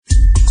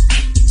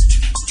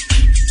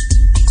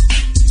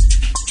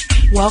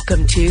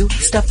Welcome to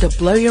Stuff to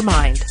Blow Your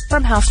Mind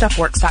from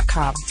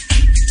HowStuffWorks.com.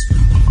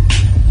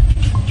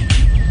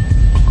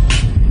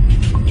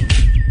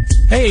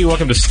 Hey,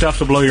 welcome to Stuff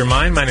to Blow Your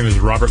Mind. My name is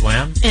Robert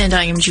Lamb. And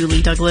I am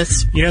Julie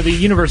Douglas. You know, the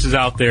universe is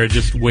out there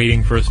just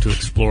waiting for us to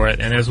explore it.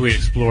 And as we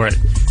explore it,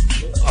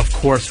 of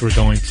course, we're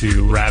going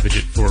to ravage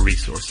it for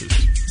resources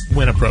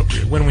when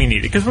appropriate, when we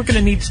need it. Because we're going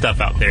to need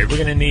stuff out there. We're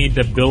going to need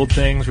to build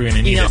things. We're going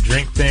to need to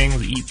drink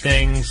things, eat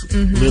things,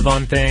 live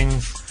on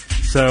things.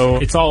 So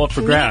it's all up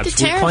for grabs. We need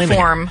to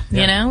terraform,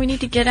 you know? We need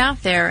to get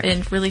out there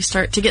and really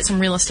start to get some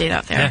real estate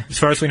out there. Yeah. As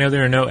far as we know,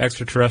 there are no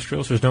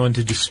extraterrestrials. There's no one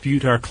to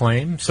dispute our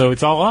claim. So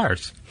it's all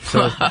ours.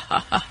 So.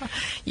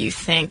 You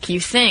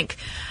think.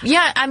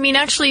 Yeah, I mean,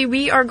 actually,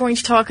 we are going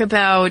to talk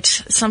about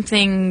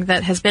something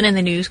that has been in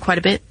the news quite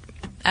a bit,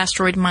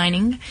 asteroid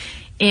mining.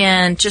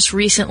 And just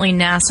recently,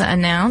 NASA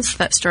announced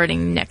that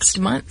starting next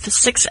month,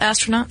 6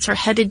 astronauts are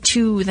headed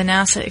to the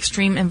NASA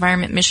Extreme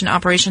Environment Mission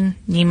Operation,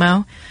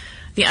 NEMO,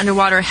 the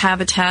underwater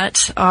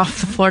habitat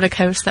off the Florida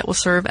coast that will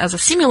serve as a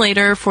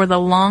simulator for the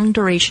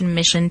long-duration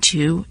mission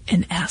to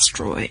an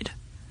asteroid.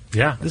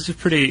 Yeah, this is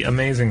pretty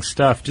amazing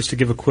stuff. Just to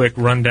give a quick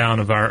rundown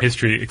of our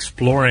history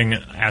exploring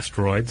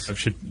asteroids, I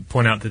should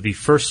point out that the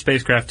first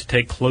spacecraft to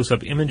take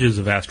close-up images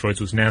of asteroids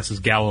was NASA's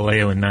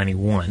Galileo in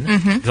 91.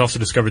 It also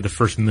discovered the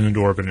first moon to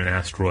orbit an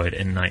asteroid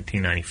in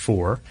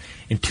 1994.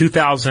 In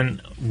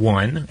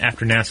 2001,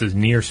 after NASA's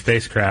NEAR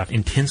spacecraft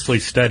intensely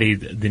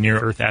studied the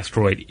near-Earth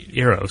asteroid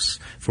Eros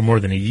for more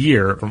than a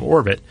year from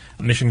orbit,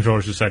 mission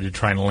controllers decided to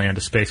try and land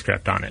a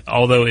spacecraft on it.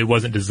 Although it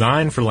wasn't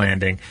designed for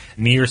landing,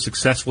 NEAR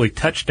successfully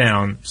touched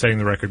down, setting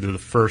the record of the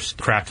first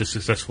craft to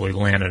successfully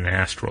land on an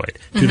asteroid.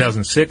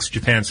 2006,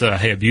 Japan's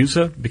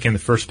Hayabusa became the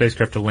first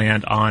spacecraft to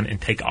land on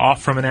and take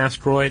off from an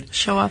asteroid.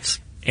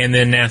 Show-offs. And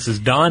then NASA's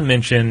Dawn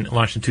mission,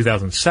 launched in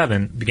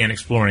 2007, began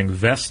exploring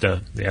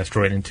Vesta, the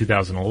asteroid, in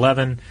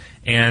 2011,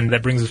 and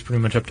that brings us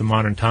pretty much up to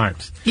modern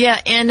times.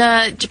 Yeah,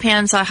 and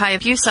Japan's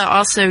Hayabusa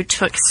also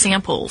took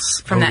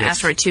samples from that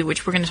asteroid, too,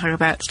 which we're going to talk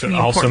about. So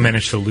also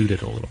managed to loot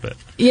it a little bit.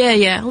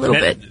 Yeah, a little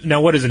bit. Now,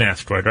 what is an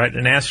asteroid, right?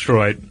 An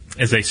asteroid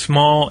is a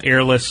small,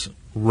 airless,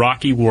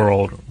 rocky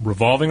world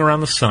revolving around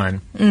the sun.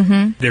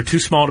 They're too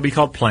small to be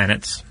called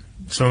planets.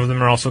 Some of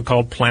them are also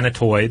called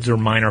planetoids or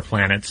minor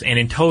planets. And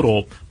in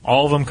total,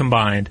 all of them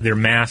combined, their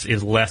mass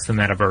is less than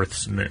that of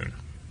Earth's moon.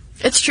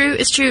 It's true.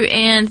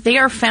 And they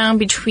are found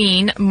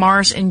between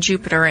Mars and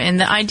Jupiter. And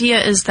the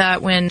idea is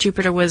that when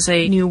Jupiter was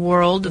a new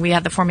world, we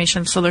had the formation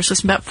of the solar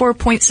system about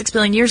 4.6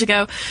 billion years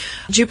ago,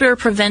 Jupiter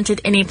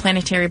prevented any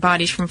planetary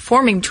bodies from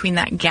forming between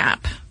that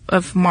gap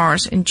of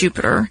Mars and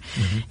Jupiter.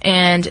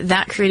 And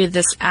that created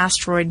this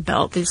asteroid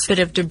belt, this bit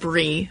of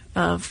debris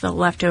of the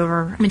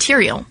leftover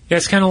material. Yeah,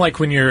 it's kind of like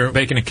when you're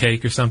baking a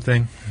cake or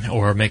something,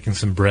 or making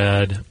some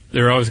bread.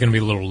 There are always going to be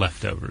little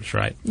leftovers,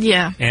 right?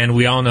 Yeah. And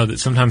we all know that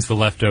sometimes the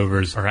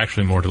leftovers are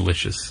actually more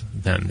delicious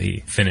than the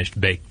finished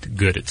baked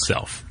good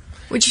itself.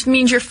 Which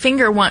means your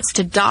finger wants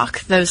to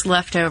dock those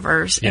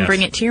leftovers and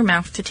bring it to your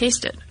mouth to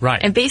taste it. Right.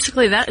 And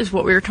basically that is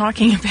what we were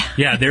talking about.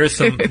 Yeah, there is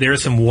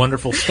some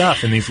wonderful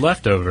stuff in these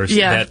leftovers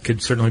that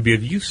could certainly be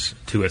of use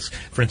to us.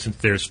 For instance,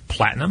 there's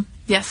platinum.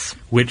 Yes.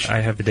 Which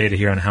I have the data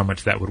here on how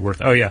much that would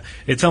worth. Oh, yeah.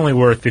 It's only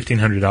worth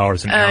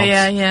 $1,500 an ounce. Oh,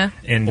 yeah.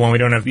 And when we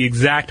don't have the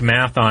exact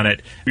math on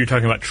it, you're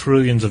talking about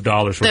trillions of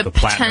dollars worth of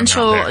platinum. The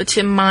potential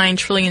to mine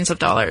trillions of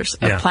dollars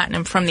of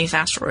platinum from these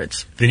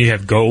asteroids. Then you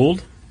have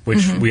gold,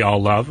 which we all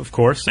love, of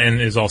course,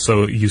 and is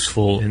also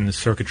useful in the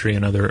circuitry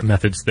and other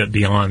methods that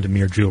beyond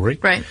mere jewelry.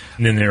 Right.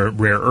 And then there are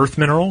rare earth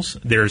minerals.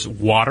 There's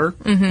water,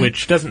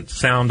 which doesn't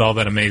sound all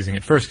that amazing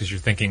at first because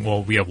you're thinking,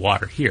 well, we have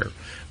water here.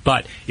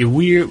 But if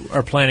we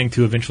are planning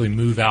to eventually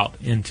move out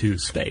into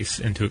space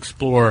and to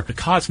explore the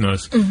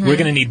cosmos, we're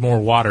going to need more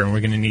water, and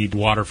we're going to need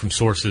water from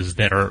sources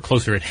that are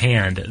closer at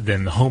hand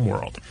than the home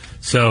world.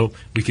 So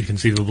we could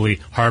conceivably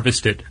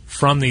harvest it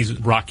from these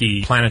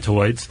rocky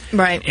planetoids.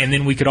 Right. And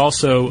then we could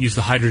also use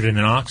the hydrogen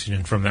and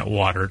oxygen from that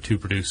water to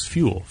produce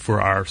fuel for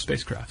our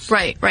spacecrafts.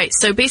 Right.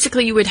 So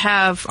basically you would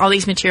have all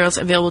these materials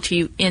available to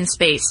you in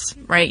space,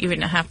 right? You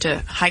wouldn't have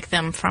to hike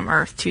them from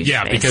Earth to space.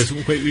 Yeah, because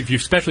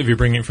especially if you're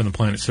bringing it from the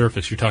planet's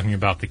surface, you're talking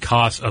about the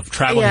cost of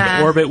traveling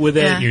to orbit with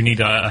it. You need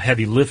a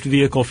heavy lift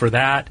vehicle for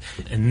that.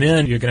 And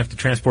then you're going to have to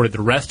transport it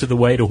the rest of the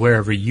way to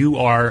wherever you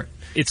are.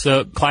 It's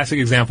a classic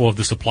example of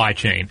the supply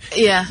chain.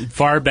 Yeah.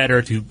 Far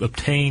better to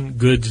obtain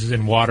goods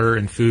and water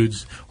and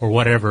foods or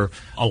whatever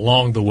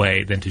along the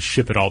way than to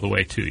ship it all the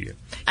way to you.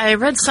 I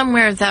read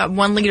somewhere that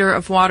 1 liter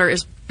of water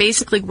is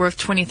basically worth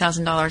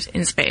 $20,000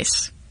 in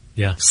space.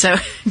 Yeah. So,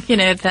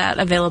 that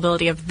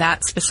availability of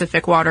that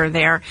specific water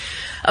there.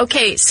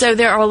 Okay, so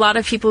there are a lot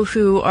of people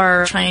who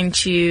are trying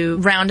to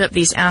round up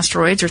these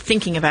asteroids, or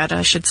thinking about it,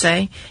 I should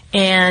say.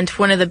 And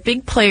one of the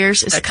big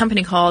players is a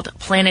company called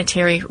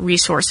Planetary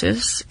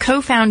Resources.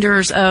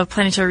 Co-founders of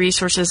Planetary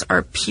Resources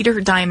are Peter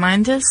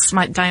Diamandis,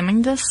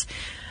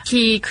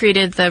 He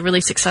created the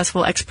really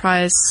successful X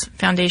Prize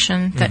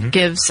Foundation that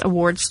gives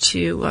awards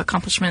to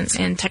accomplishments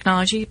in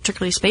technology,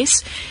 particularly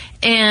space.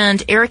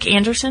 And Eric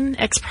Anderson,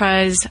 X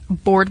Prize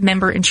board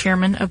member and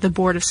chairman of the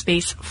Board of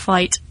Space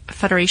Flight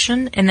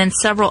Federation, and then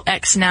several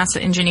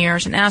ex-NASA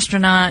engineers and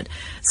astronaut,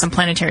 some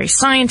planetary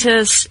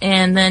scientists,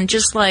 and then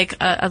just like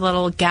a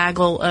little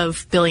gaggle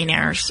of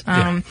billionaires.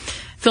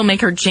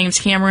 Filmmaker James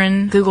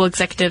Cameron, Google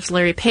executives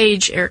Larry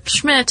Page, Eric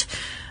Schmidt,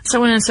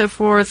 so on and so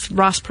forth,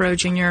 Ross Perot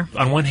Jr.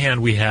 On one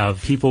hand, we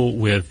have people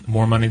with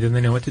more money than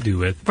they know what to do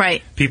with.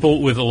 Right.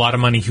 People with a lot of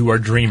money who are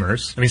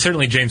dreamers. I mean,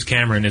 certainly James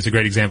Cameron is a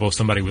great example of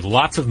somebody with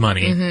lots of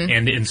money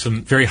and in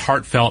some very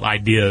heartfelt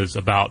ideas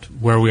about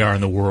where we are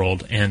in the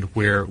world and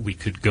where we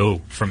could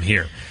go from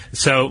here.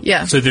 So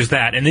there's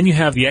that. And then you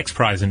have the X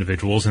Prize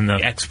individuals and the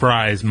X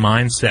Prize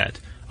mindset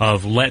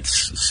of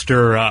let's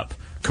stir up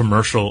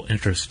commercial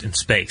interest in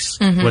space.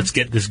 Let's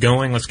get this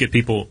going. Let's get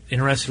people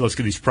interested. Let's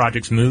get these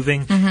projects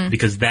moving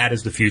because that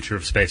is the future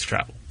of space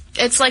travel.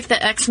 It's like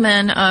the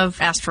X-Men of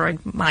asteroid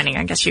mining,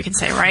 I guess you could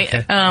say, right?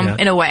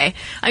 In a way.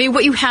 I mean,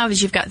 what you have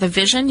is you've got the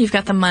vision, you've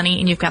got the money,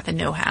 and you've got the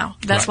know-how.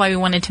 That's why we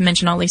wanted to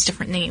mention all these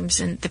different names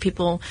and the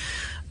people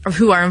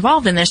who are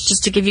involved in this,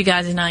 just to give you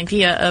guys an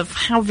idea of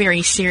how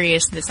very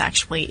serious this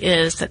actually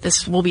is, that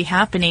this will be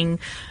happening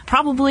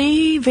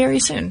probably very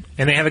soon.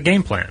 And they have a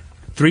game plan.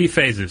 3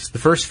 phases. The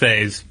first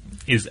phase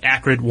is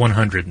Asteroid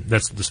 100.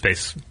 That's the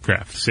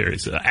spacecraft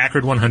series,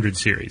 Asteroid 100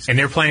 series. And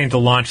they're planning to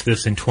launch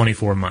this in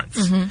 24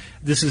 months.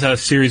 This is a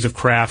series of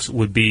crafts,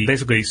 would be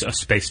basically a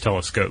space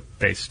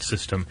telescope-based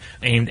system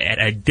aimed at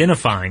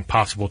identifying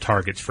possible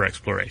targets for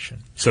exploration.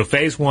 So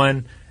phase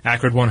 1,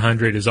 Asteroid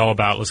 100, is all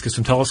about let's get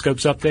some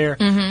telescopes up there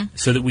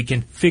so that we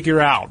can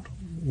figure out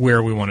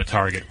where we want to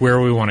target,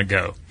 where we want to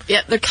go.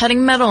 Yep, they're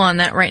cutting metal on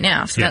that right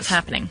now, so that's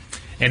happening.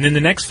 And then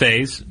the next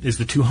phase is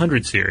the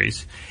 200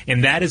 series,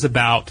 and that is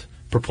about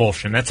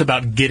propulsion. That's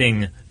about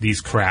getting these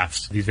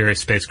crafts, these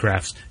various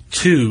spacecrafts,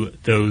 to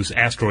those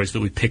asteroids that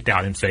we picked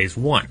out in phase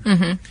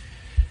 1.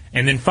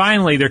 And then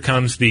finally there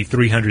comes the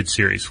 300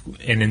 series.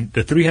 And in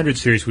the 300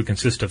 series would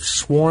consist of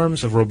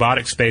swarms of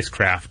robotic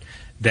spacecraft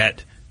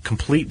that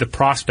complete the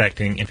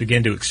prospecting and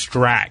begin to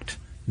extract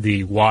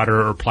the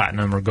water or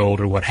platinum or gold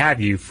or what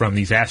have you from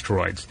these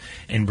asteroids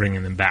and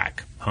bringing them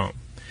back home.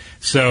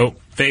 So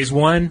phase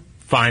 1,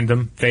 find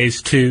them.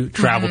 Phase 2,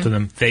 travel to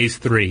them. Phase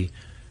 3,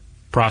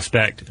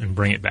 prospect and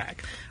bring it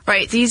back.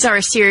 Right. These are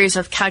a series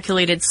of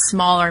calculated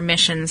smaller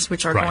missions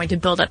which are going to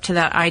build up to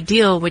that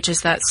ideal, which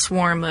is that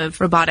swarm of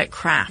robotic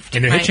craft.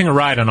 And they're hitching a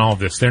ride on all of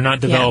this. They're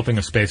not developing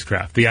a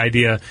spacecraft. The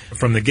idea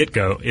from the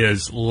get-go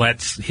is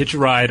let's hitch a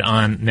ride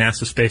on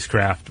NASA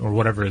spacecraft or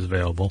whatever is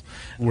available.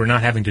 We're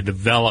not having to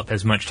develop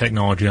as much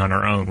technology on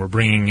our own. We're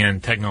bringing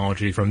in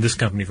technology from this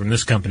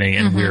company,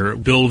 and we're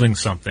building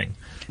something.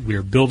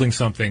 We're building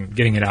something,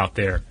 getting it out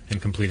there, and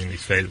completing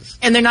these phases.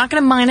 And they're not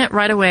going to mine it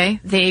right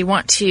away. They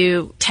want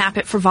to tap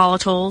it for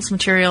volatiles,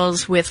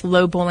 materials with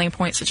low boiling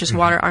points such as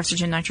water,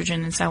 oxygen,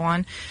 nitrogen, and so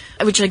on,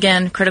 which,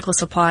 again, critical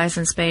supplies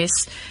in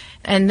space.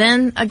 And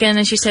then, again,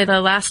 as you say,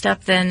 the last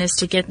step then is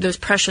to get those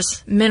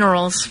precious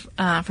minerals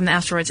from the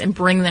asteroids and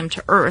bring them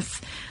to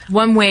Earth.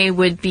 One way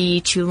would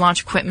be to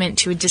launch equipment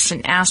to a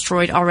distant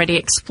asteroid already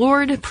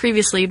explored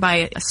previously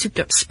by a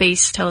souped-up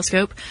space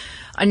telescope.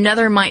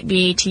 Another might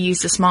be to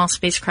use the small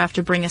spacecraft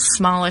to bring a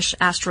smallish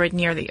asteroid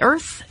near the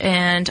Earth,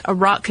 and a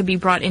rock could be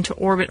brought into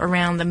orbit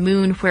around the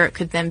Moon where it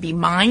could then be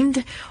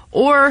mined,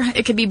 or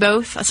it could be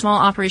both. A small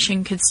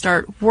operation could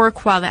start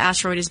work while the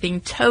asteroid is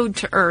being towed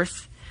to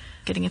Earth,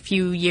 getting a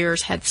few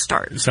years head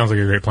start. It sounds like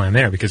a great plan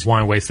there, because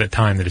why waste that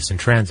time that it's in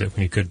transit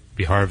when you could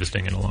be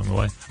harvesting it along the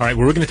way? All right,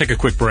 well, we're going to take a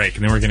quick break,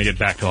 and then we're going to get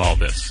back to all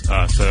this.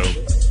 So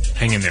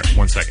hang in there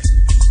 1 second.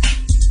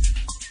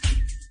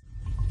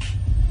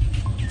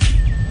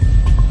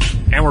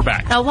 And we're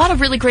back. A lot of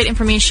really great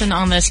information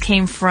on this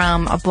came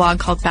from a blog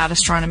called Bad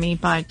Astronomy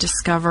by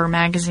Discover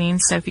Magazine.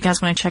 So if you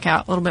guys want to check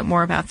out a little bit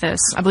more about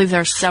this, I believe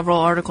there are several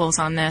articles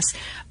on this.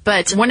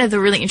 But one of the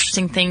really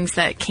interesting things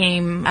that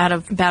came out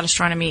of Bad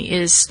Astronomy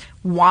is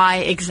why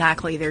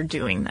exactly they're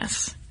doing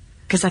this.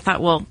 Because I thought,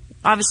 well,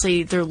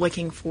 obviously they're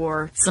looking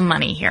for some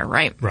money here,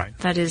 right? Right.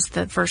 That is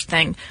the first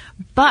thing.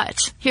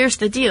 But here's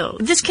the deal.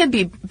 This could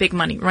be big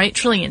money, right?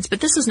 Trillions.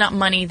 But this is not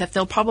money that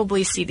they'll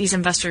probably see, these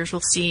investors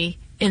will see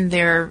in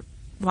their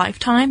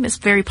lifetime. It's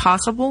very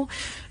possible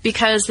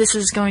because this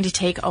is going to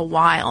take a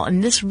while,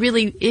 and this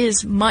really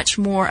is much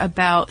more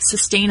about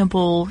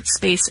sustainable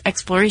space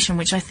exploration,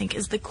 which I think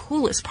is the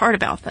coolest part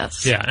about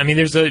this. Yeah, I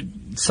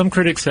mean, some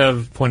critics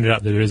have pointed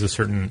out that there is a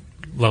certain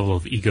level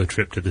of ego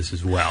trip to this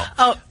as well.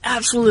 Oh,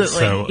 absolutely.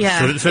 So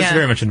that's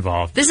very much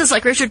involved. This is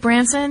like Richard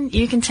Branson.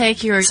 You can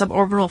take your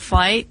suborbital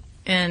flight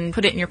and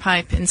put it in your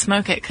pipe and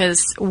smoke it,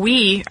 because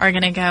we are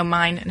going to go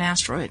mine an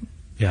asteroid.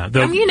 Yeah,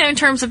 in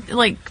terms of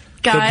like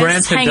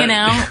guys hanging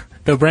out.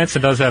 Though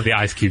Branson does have the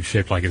ice cube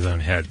shaped like his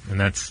own head, and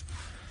that's...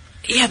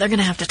 Yeah, they're going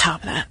to have to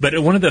top that. But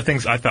one of the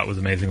things I thought was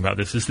amazing about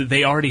this is that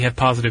they already have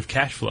positive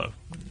cash flow.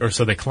 or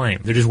so they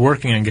claim. They're just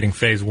working on getting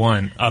phase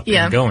 1 up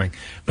and going.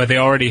 But they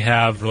already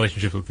have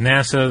relationships with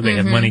NASA. They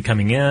have money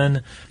coming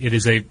in. It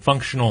is a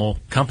functional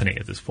company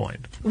at this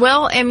point.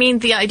 Well, I mean,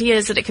 the idea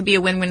is that it could be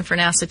a win-win for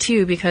NASA,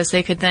 too, because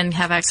they could then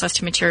have access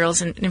to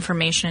materials and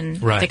information.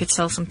 Right. They could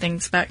sell some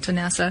things back to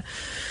NASA.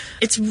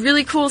 It's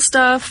really cool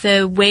stuff.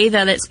 The way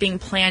that it's being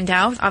planned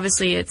out,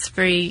 obviously it's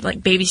very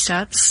like baby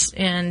steps,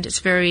 and it's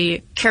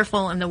very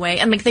careful in the way.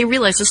 And like they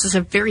realize this is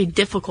a very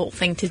difficult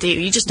thing to do.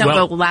 You just don't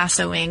go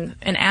lassoing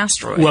an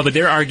asteroid. Well, but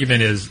their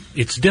argument is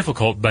it's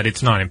difficult, but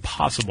it's not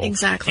impossible.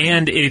 Exactly.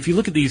 And if you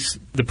look at these,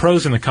 the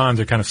pros and the cons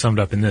are kind of summed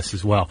up in this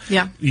as well.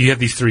 Yeah. You have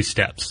these 3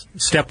 steps.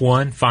 Step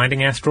 1,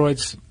 finding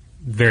asteroids,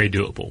 very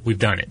doable. We've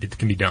done it. It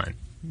can be done.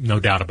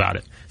 No doubt about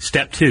it.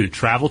 Step 2,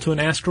 travel to an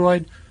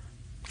asteroid.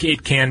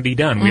 It can be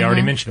done. We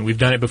already mentioned it. We've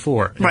done it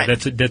before. Right.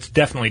 That's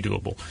definitely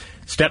doable.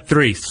 Step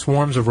 3,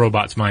 swarms of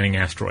robots mining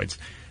asteroids.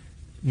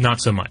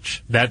 Not so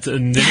much. At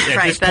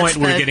this point,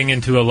 we're getting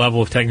into a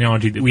level of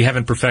technology that we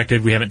haven't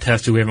perfected, we haven't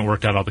tested, we haven't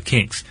worked out all the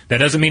kinks. That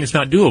doesn't mean it's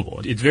not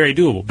doable. It's very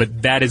doable,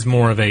 but that is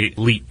more of a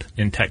leap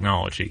in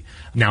technology.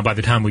 Now, by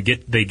the time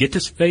they get to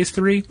phase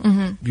 3,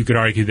 you could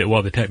argue that,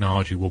 well, the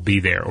technology will be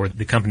there, or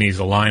the companies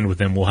aligned with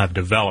them will have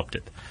developed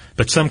it.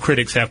 But some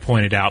critics have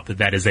pointed out that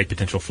that is a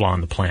potential flaw in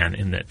the plan,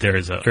 in that there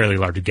is a fairly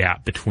large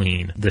gap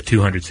between the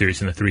 200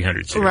 series and the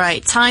 300 series.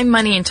 Right. Time,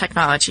 money, and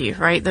technology,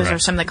 right? Those are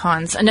some of the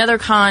cons. Another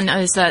con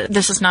is that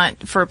this is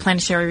not for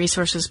planetary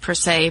resources per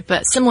se,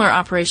 but similar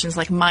operations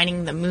like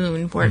mining the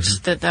moon, where it's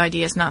the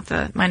idea is not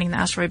the mining the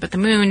asteroid, but the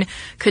moon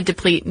could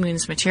deplete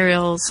moon's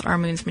materials, our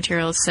moon's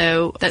materials.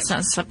 So that's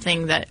not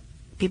something that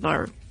people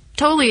are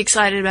totally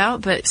excited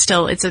about, but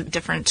still, it's a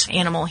different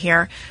animal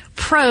here.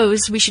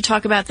 Pros, we should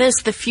talk about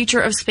this. The future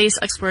of space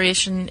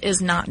exploration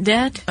is not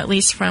dead, at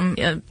least from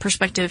a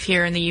perspective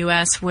here in the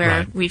U.S.,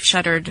 where we've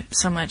shuttered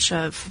so much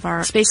of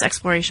our space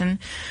exploration.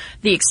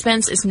 The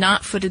expense is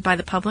not footed by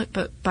the public,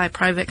 but by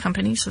private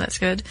companies, so that's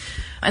good.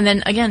 And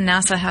then, again,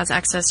 NASA has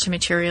access to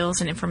materials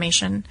and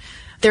information.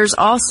 There's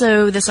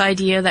also this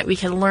idea that we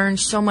can learn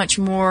so much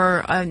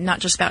more, not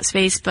just about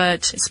space,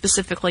 but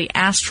specifically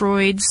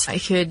asteroids. It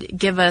could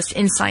give us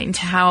insight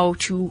into how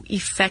to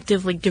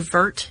effectively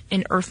divert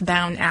an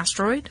earthbound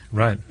asteroid.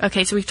 Right.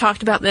 Okay, so we've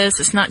talked about this.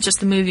 It's not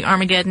just the movie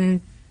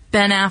Armageddon,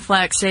 Ben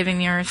Affleck saving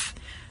the Earth.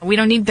 We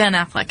don't need Ben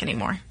Affleck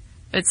anymore.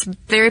 It's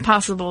very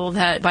possible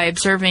that by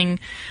observing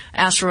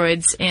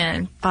asteroids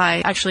and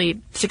by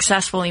actually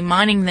successfully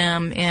mining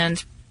them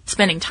and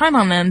spending time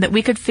on them, that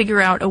we could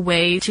figure out a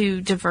way to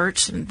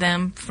divert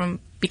them from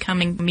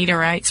becoming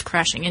meteorites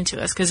crashing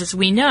into us. Because as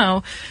we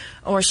know,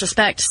 or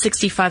suspect,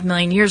 65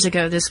 million years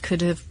ago, this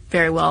could have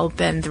very well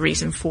been the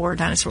reason for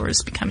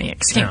dinosaurs becoming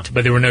extinct. Yeah,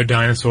 but there were no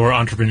dinosaur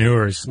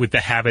entrepreneurs with the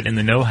habit and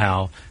the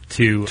know-how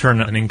to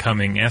turn an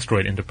incoming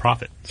asteroid into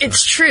profit. So.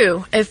 It's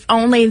true. If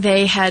only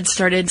they had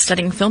started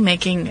studying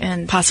filmmaking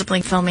and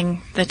possibly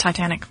filming the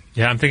Titanic.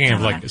 Yeah, I'm thinking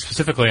of, like,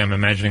 specifically I'm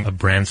imagining a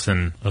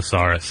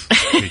Branson-osaurus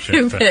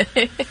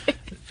creature.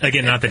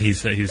 Again, not that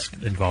he's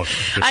involved.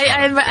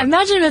 I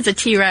imagine him as a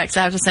T-Rex,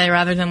 I have to say,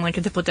 rather than like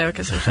a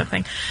Diplodocus or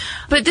something.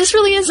 But this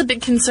really is a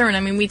big concern. I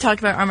mean, we talked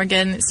about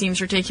Armageddon. It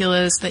seems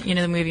ridiculous that,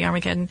 the movie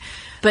Armageddon.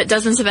 But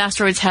dozens of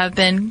asteroids have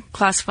been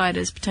classified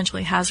as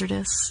potentially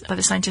hazardous by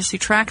the scientists who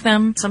track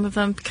them. Some of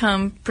them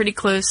come pretty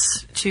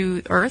close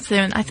to Earth.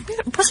 And I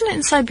think, wasn't it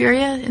in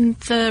Siberia in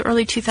the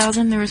early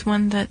 2000s? There was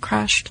one that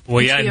crashed.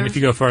 Well, yeah, and if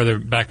you go farther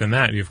back than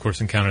that, you, of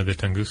course, encounter the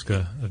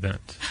Tunguska event.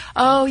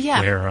 Oh,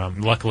 yeah. Where,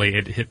 luckily,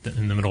 it hit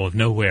in the middle of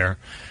nowhere.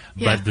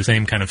 Yeah. But the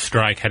same kind of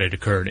strike, had it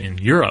occurred in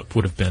Europe,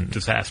 would have been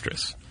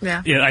disastrous.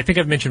 Yeah. I think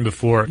I've mentioned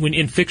before, when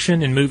in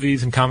fiction, in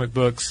movies, and comic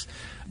books,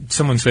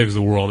 someone saves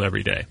the world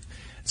every day.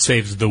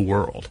 Saves the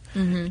world.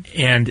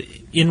 And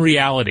in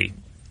reality,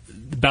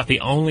 about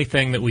the only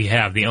thing that we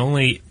have, the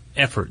only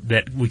effort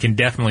that we can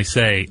definitely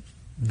say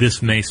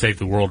this may save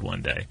the world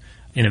one day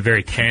in a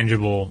very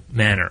tangible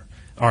manner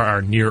are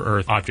our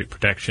near-Earth object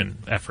protection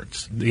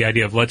efforts. The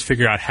idea of let's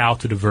figure out how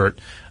to divert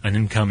an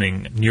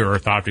incoming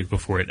near-Earth object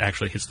before it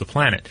actually hits the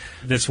planet.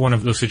 That's one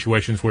of those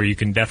situations where you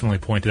can definitely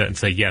point to that and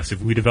say, yes,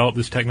 if we develop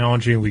this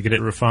technology, we get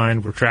it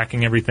refined, we're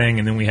tracking everything,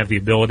 and then we have the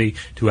ability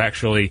to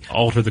actually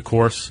alter the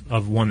course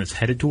of one that's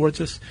headed towards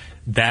us,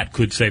 that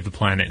could save the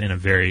planet in a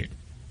very,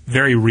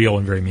 very real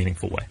and very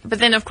meaningful way. But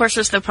then, of course,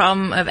 there's the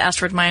problem of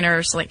asteroid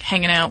miners like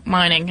hanging out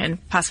mining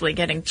and possibly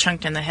getting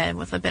chunked in the head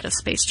with a bit of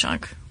space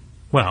junk.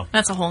 Well,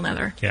 that's a whole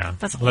nother. Yeah,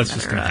 that's a whole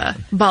nother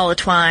ball of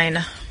twine.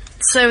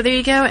 So there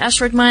you go,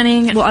 asteroid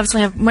mining. We'll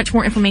obviously have much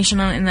more information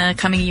on it in the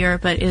coming year,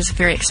 but it is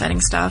very exciting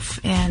stuff.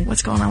 And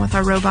what's going on with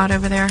our robot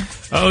over there?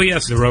 Oh,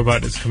 yes, the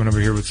robot is coming over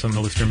here with some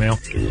listener mail.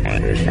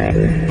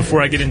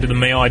 Before I get into the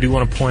mail, I do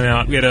want to point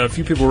out, we had a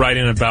few people write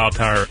in about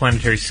our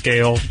planetary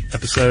scale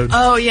episode.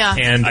 Oh, yeah.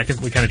 And I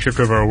think we kind of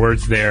tripped over our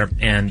words there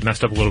and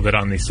messed up a little bit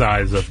on the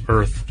size of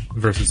Earth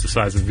versus the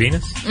size of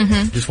Venus.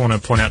 Just want to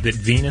point out that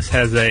Venus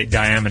has a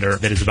diameter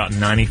that is about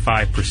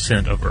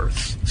 95% of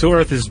Earth's. So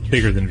Earth is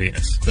bigger than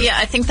Venus. Yeah,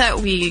 I think that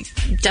we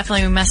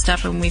definitely messed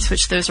up when we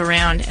switched those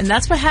around. And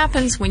that's what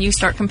happens when you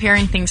start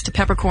comparing things to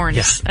peppercorns.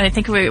 Yeah. I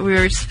think we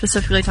were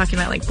specifically talking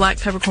about like black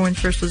peppercorns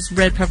versus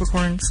red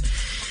peppercorns.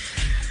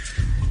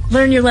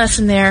 Learn your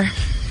lesson there.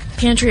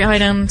 Pantry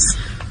items,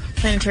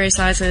 planetary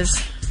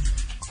sizes.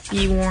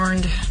 Be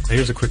warned.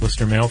 Here's a quick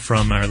listener mail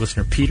from our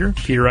listener Peter.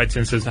 Peter writes in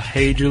and says,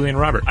 "Hey, Julie and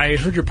Robert. I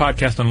heard your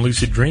podcast on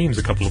lucid dreams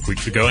a couple of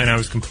weeks ago, and I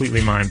was completely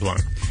mind blown.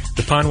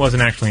 The pun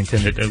wasn't actually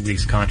intended, at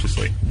least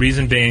consciously.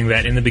 Reason being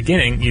that in the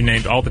beginning, you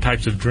named all the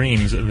types of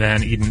dreams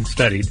Van Eden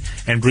studied,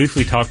 and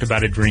briefly talked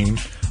about a dream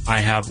I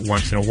have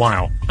once in a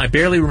while. I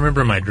barely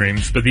remember my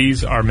dreams, but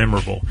these are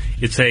memorable.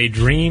 It's a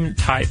dream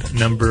type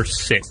number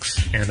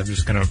 6, and I'm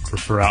just going to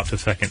refer out to a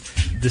second.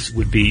 This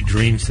would be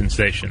dream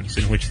sensations,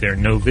 in which there are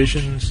no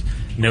visions,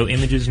 no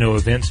images, no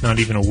events, not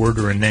even a word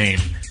or a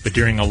name. But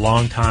during a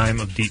long time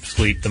of deep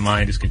sleep, the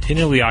mind is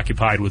continually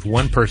occupied with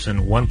one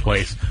person, one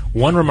place,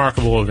 one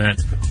remarkable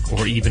event,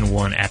 or even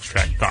one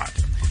abstract thought."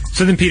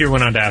 So then Peter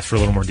went on to ask for a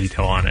little more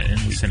detail on it, and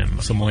we sent him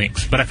some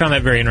links. But I found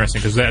that very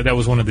interesting, because that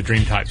was one of the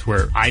dream types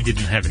where I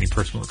didn't have any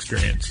personal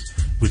experience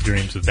with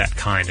dreams of that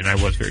kind, and I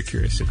was very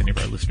curious if any of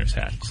our listeners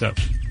had. So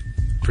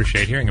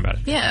appreciate hearing about it.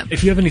 Yeah.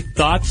 If you have any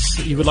thoughts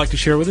you would like to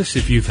share with us,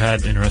 if you've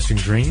had interesting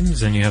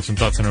dreams and you have some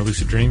thoughts on our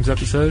Lucid Dreams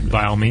episode,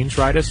 by all means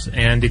write us.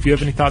 And if you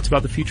have any thoughts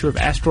about the future of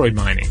asteroid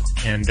mining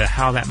and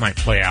how that might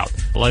play out,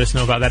 let us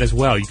know about that as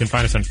well. You can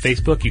find us on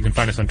Facebook. You can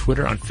find us on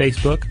Twitter. On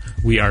Facebook,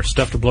 we are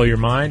Stuff to Blow Your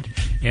Mind.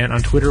 And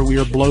on Twitter, we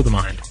are Blow the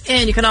Mind.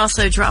 And you can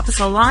also drop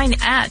us a line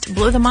at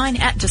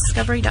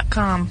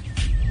blowthemind@discovery.com.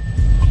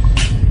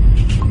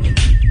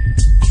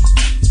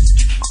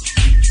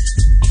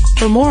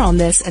 For more on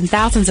this and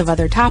thousands of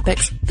other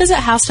topics, visit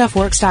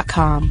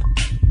howstuffworks.com.